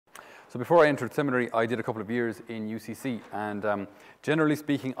So before I entered seminary, I did a couple of years in UCC, and generally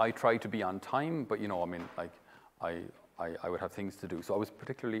speaking, I try to be on time, but I mean, like, I would have things to do. So I was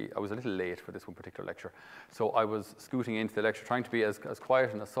a little late for this one particular lecture. So I was scooting into the lecture, trying to be as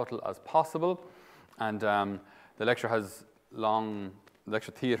quiet and as subtle as possible. And the lecture has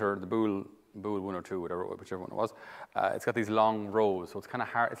lecture theatre, the Boole 102, whichever one it was. It's got these long rows, so it's kind of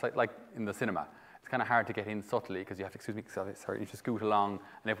hard. It's like in the cinema. It's kind of hard to get in subtly because you have to, excuse me, sorry, you have to scoot along,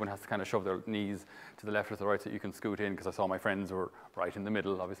 and everyone has to kind of shove their knees to the left or to the right so you can scoot in, because I saw my friends were right in the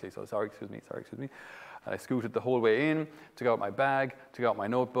middle, obviously, so sorry, excuse me. And I scooted the whole way in, took out my bag, took out my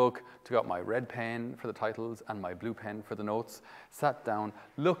notebook, took out my red pen for the titles and my blue pen for the notes, sat down,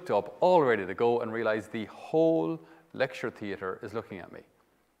 looked up, all ready to go, and realized the whole lecture theatre is looking at me.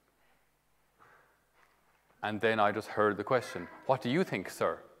 And then I just heard the question, "What do you think,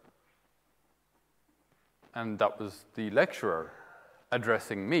 sir?" And that was the lecturer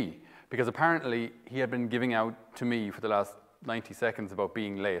addressing me, because apparently he had been giving out to me for the last 90 seconds about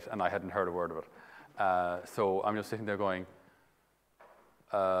being late, and I hadn't heard a word of it. So I'm just sitting there going,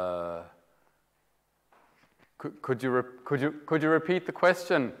 could you repeat the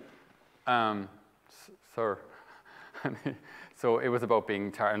question, sir? So it was about being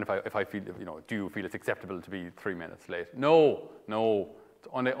tired, and if I feel, do you feel it's acceptable to be 3 minutes late? No, it's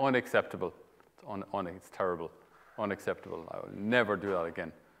unacceptable. It's terrible, unacceptable. I will never do that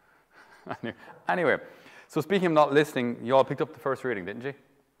again. Anyway, so speaking of not listening, you all picked up the first reading, didn't you?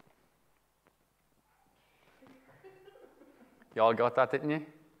 You all got that, didn't you?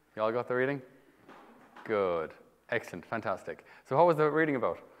 You all got the reading? Good, excellent, fantastic. So what was the reading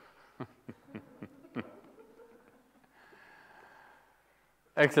about?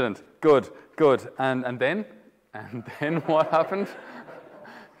 Excellent, good. And then what happened?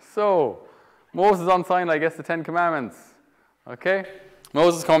 So, Moses on Sinai gets the 10 Commandments. Okay?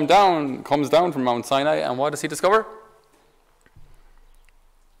 Moses comes down from Mount Sinai, and what does he discover?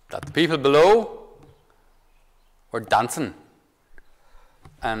 That the people below were dancing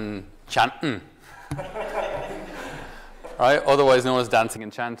and chanting. Right? Otherwise known as dancing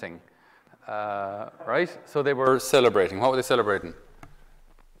and chanting. Right? So they were celebrating. What were they celebrating?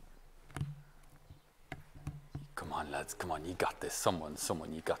 Come on, lads, come on, you got this. Someone,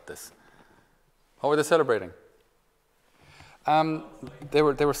 you got this. What were they celebrating? They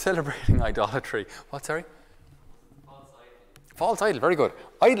were celebrating idolatry. What, sorry? False idol, very good.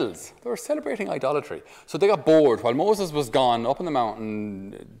 Idols. They were celebrating idolatry. So they got bored while Moses was gone up on the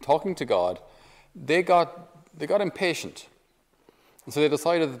mountain talking to God. They got impatient, and so they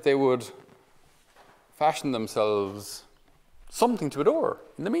decided that they would fashion themselves something to adore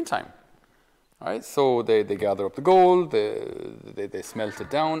in the meantime. Right, so they gather up the gold, they smelt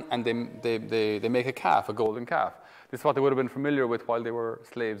it down, and they make a calf, a golden calf. This is what they would have been familiar with while they were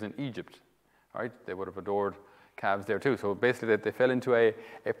slaves in Egypt. Right, they would have adored calves there too. So basically they fell into a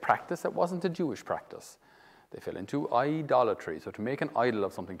practice that wasn't a Jewish practice. They fell into idolatry. So to make an idol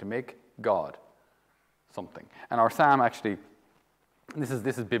of something, to make God something. And our psalm actually, this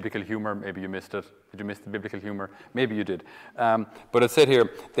is biblical humor. Maybe you missed it. Did you miss the biblical humor? Maybe you did. But it said here,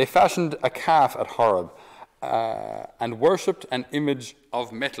 they fashioned a calf at Horeb and worshipped an image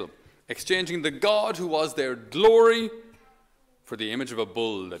of metal, exchanging the God who was their glory for the image of a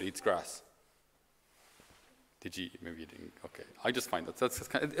bull that eats grass. Did you? Maybe you didn't. Okay. I just find that's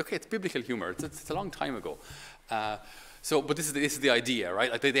kind of, okay, it's biblical humor. It's a long time ago. But this is the idea,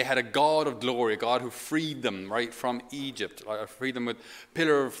 right? Like they had a God of glory, a God who freed them, right, from Egypt, freed them with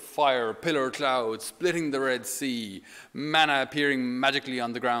pillar of fire, pillar of cloud, splitting the Red Sea, manna appearing magically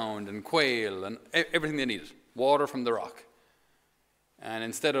on the ground, and quail, and everything they needed, water from the rock. And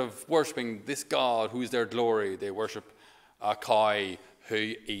instead of worshipping this God who's their glory, they worship a cow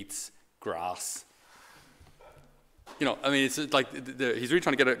who eats grass. I mean, it's like he's really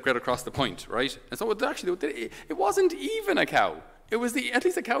trying to get across the point, right? And so actually, it wasn't even a cow. It was at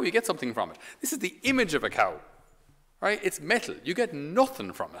least a cow, you get something from it. This is the image of a cow, right? It's metal. You get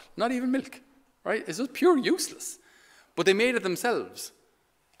nothing from it, not even milk, right? It's just pure useless. But they made it themselves,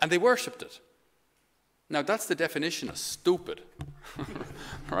 and they worshipped it. Now, that's the definition of stupid,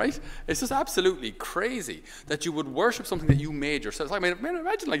 right? It's just absolutely crazy that you would worship something that you made yourself. I mean,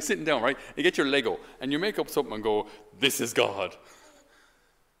 imagine like sitting down, right? You get your Lego, and you make up something and go, this is God.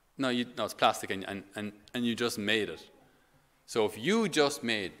 No, it's plastic, and you just made it. So if you just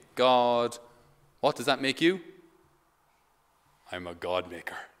made God, what does that make you? I'm a God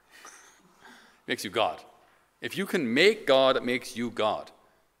maker. It makes you God. If you can make God, it makes you God,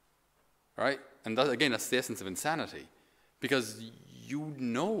 right? And that, again, that's the essence of insanity, because you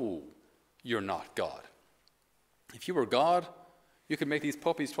know you're not God. If you were God, You could make these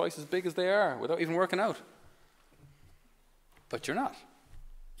puppies twice as big as they are without even working out. But you're not.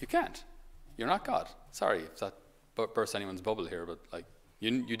 You can't. You're not God. Sorry if that bursts anyone's bubble here, but like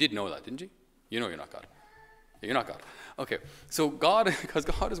you did know that, didn't you? You know you're not God. You're not God. Okay, so God, because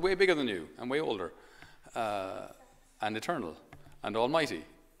God is way bigger than you and way older and eternal and almighty,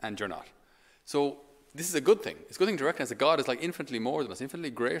 and you're not. So this is a good thing. It's a good thing to recognize that God is like infinitely more than us, infinitely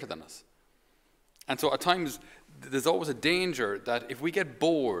greater than us. And so at times, there's always a danger that if we get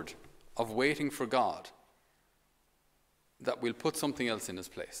bored of waiting for God, that we'll put something else in his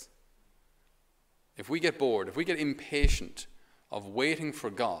place. If we get bored, if we get impatient of waiting for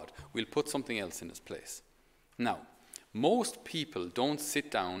God, we'll put something else in his place. Now, most people don't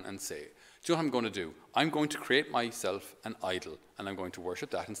sit down and say, do you know what I'm going to do? I'm going to create myself an idol, and I'm going to worship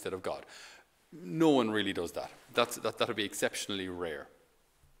that instead of God. No one really does that. That would be exceptionally rare.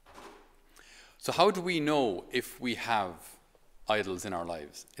 So how do we know if we have idols in our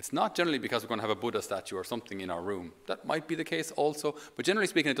lives? It's not generally because we're going to have a Buddha statue or something in our room. That might be the case also, but generally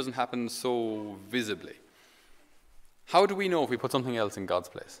speaking, it doesn't happen so visibly. How do we know if we put something else in God's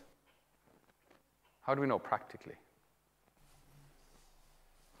place? How do we know practically?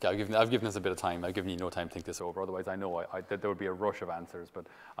 Okay, I've given this a bit of time. I've given you no time to think this over. Otherwise, I know that there would be a rush of answers, but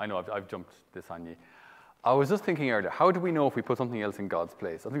I know I've jumped this on you. I was just thinking earlier, how do we know if we put something else in God's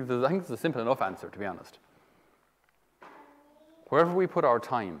place? I think it's a simple enough answer, to be honest. Wherever we put our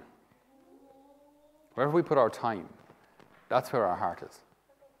time, that's where our heart is.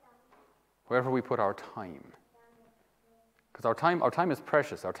 Wherever we put our time. Because our time is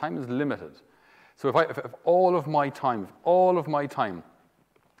precious, our time is limited. So if all of my time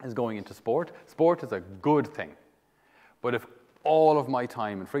is going into sport is a good thing. But if all of my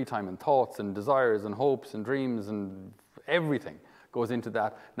time and free time and thoughts and desires and hopes and dreams and everything goes into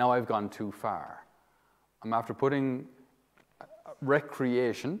that, now I've gone too far. I'm after putting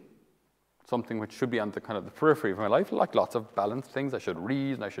recreation, something which should be on the kind of the periphery of my life, like lots of balanced things. I should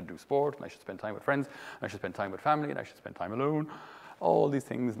read, and I should do sport, and I should spend time with friends, and I should spend time with family, and I should spend time alone. All these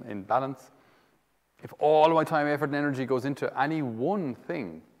things in balance. If all of my time, effort, and energy goes into any one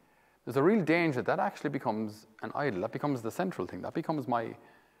thing, there's a real danger that actually becomes an idol. That becomes the central thing. That becomes my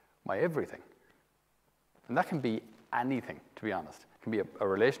everything. And that can be anything, to be honest. It can be a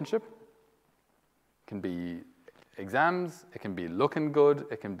relationship. It can be exams. It can be looking good.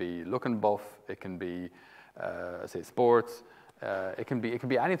 It can be looking buff. It can be, say, sports. It can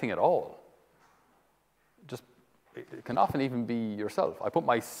be anything at all. It can often even be yourself. I put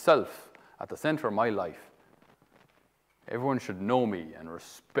myself at the center of my life. Everyone should know me and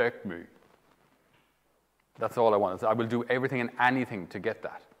respect me. That's all I want. I will do everything and anything to get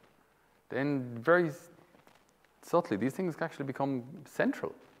that. Then very subtly, these things actually become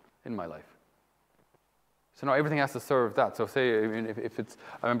central in my life. So now everything has to serve that. So say, if it's,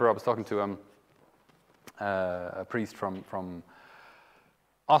 I remember I was talking to a priest from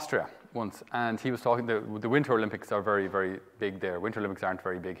Austria once, and he was talking, the Winter Olympics are very, very big there. Winter Olympics aren't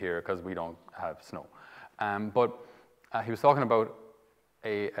very big here because we don't have snow. But he was talking about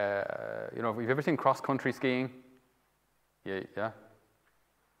have you ever seen cross-country skiing? Yeah?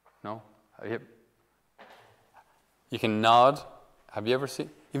 No? You can nod. Have you ever seen?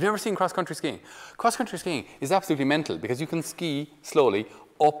 You've never seen cross-country skiing? Cross-country skiing is absolutely mental because you can ski slowly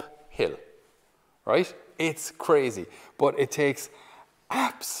uphill, right? It's crazy, but it takes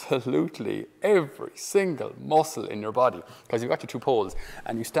absolutely every single muscle in your body because you've got your two poles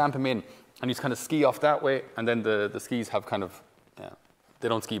and you stamp them in and you kind of ski off that way, and then the skis have kind of, they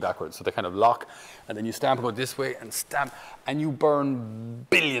don't ski backwards, so they kind of lock, and then you stamp and go this way and stamp, and you burn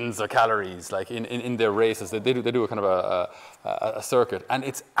billions of calories like in their races. They do a kind of a circuit, and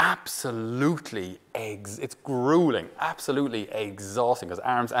it's absolutely, it's grueling, absolutely exhausting, because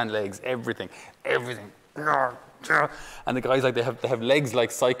arms and legs, everything. And the guys, like, they have legs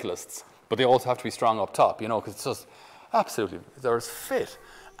like cyclists, but they also have to be strong up top, because it's just absolutely, they're as fit.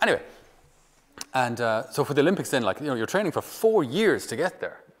 Anyway, and so for the Olympics then, you're training for 4 years to get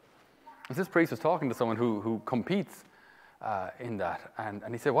there. And this priest was talking to someone who competes in that, and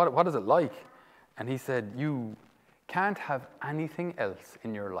he said, what is it like? And he said, you can't have anything else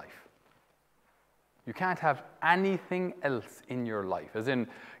in your life. You can't have anything else in your life, as in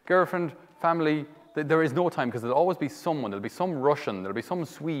girlfriend, family. There is no time, because there'll always be someone, there'll be some Russian, there'll be some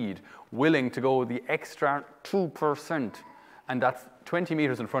Swede willing to go the extra 2%, and that's 20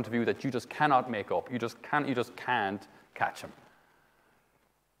 meters in front of you that you just cannot make up. You just can't catch him.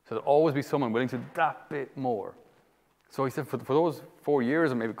 So there'll always be someone willing to do that bit more. So he said for those 4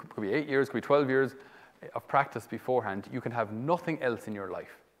 years, or maybe it could be 8 years, it could be 12 years of practice beforehand, you can have nothing else in your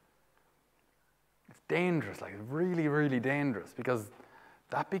life. It's dangerous, like really, really dangerous, because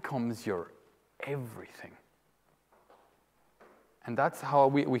that becomes your everything. And that's how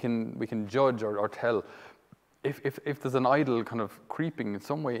we can judge or tell if there's an idol kind of creeping in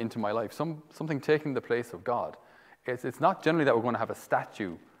some way into my life, something taking the place of God. It's not generally that we're going to have a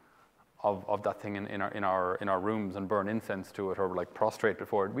statue of that thing in our rooms and burn incense to it or like prostrate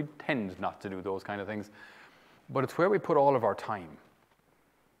before it. We tend not to do those kind of things. But it's where we put all of our time.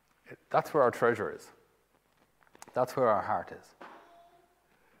 That's where our treasure is. That's where our heart is.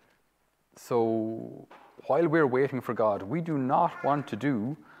 So while we're waiting for God, we do not want to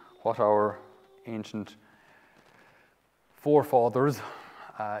do what our ancient forefathers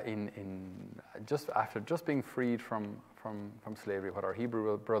after being freed from slavery, what our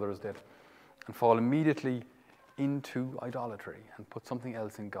Hebrew brothers did, and fall immediately into idolatry and put something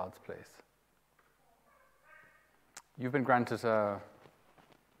else in God's place. You've been granted a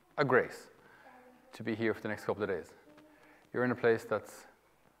grace to be here for the next couple of days. You're in a place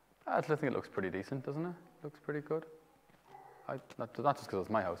I think it looks pretty decent, doesn't it? Looks pretty good. Not just because it's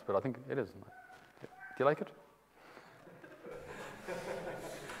my house, but I think it is. Do you like it?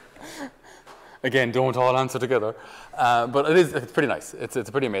 Again, don't all answer together. But it's pretty nice. It's a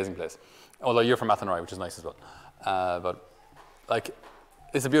pretty amazing place. Although you're from Athenry, which is nice as well. But like,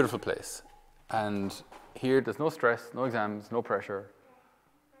 it's a beautiful place. And here, there's no stress, no exams, no pressure.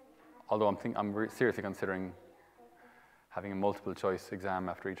 Although I'm seriously considering having a multiple choice exam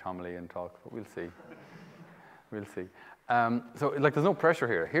after each homily and talk, but we'll see. We'll see. So like, there's no pressure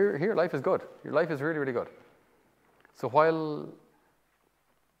here. Here, life is good. Your life is really, really good. So while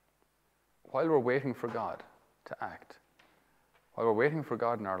we're waiting for God to act, while we're waiting for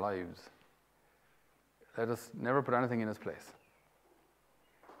God in our lives, let us never put anything in His place.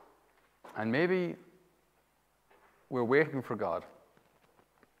 And maybe we're waiting for God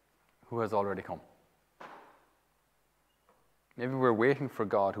who has already come. Maybe we're waiting for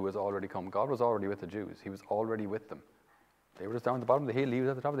God who has already come. God was already with the Jews. He was already with them. They were just down at the bottom of the hill. He was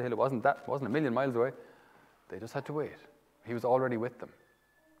at the top of the hill. It wasn't a million miles away. They just had to wait. He was already with them.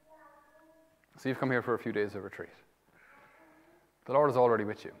 So you've come here for a few days of retreat. The Lord is already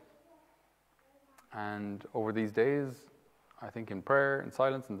with you. And over these days, I think in prayer, in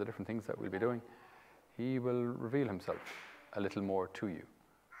silence, and the different things that we'll be doing, He will reveal Himself a little more to you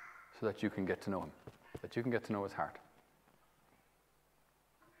so that you can get to know Him, that you can get to know His heart.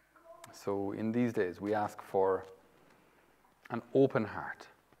 So in these days, we ask for an open heart.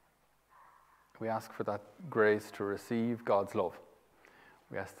 We ask for that grace to receive God's love.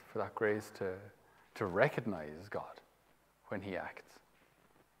 We ask for that grace to recognize God when He acts.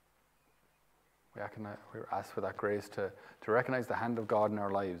 We ask for that grace to recognize the hand of God in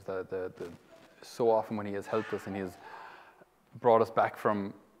our lives. So often when He has helped us and He has brought us back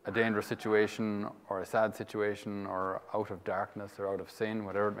from a dangerous situation or a sad situation or out of darkness or out of sin,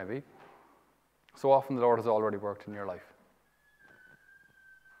 whatever it may be, so often the Lord has already worked in your life.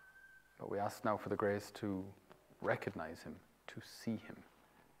 But we ask now for the grace to recognize Him, to see Him.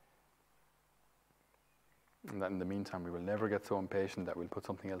 And that in the meantime, we will never get so impatient that we'll put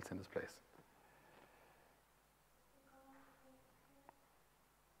something else in His place.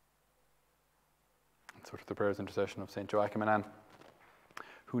 And so to the prayers and intercession of St. Joachim and Anne,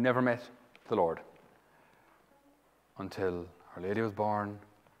 who never met the Lord until Our Lady was born,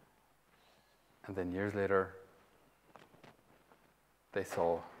 and then years later, they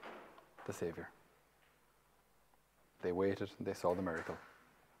saw the Savior. They waited and they saw the miracle.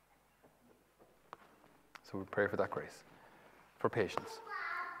 So we pray for that grace, for patience,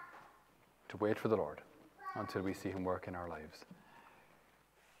 to wait for the Lord until we see Him work in our lives.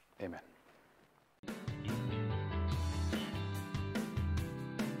 Amen.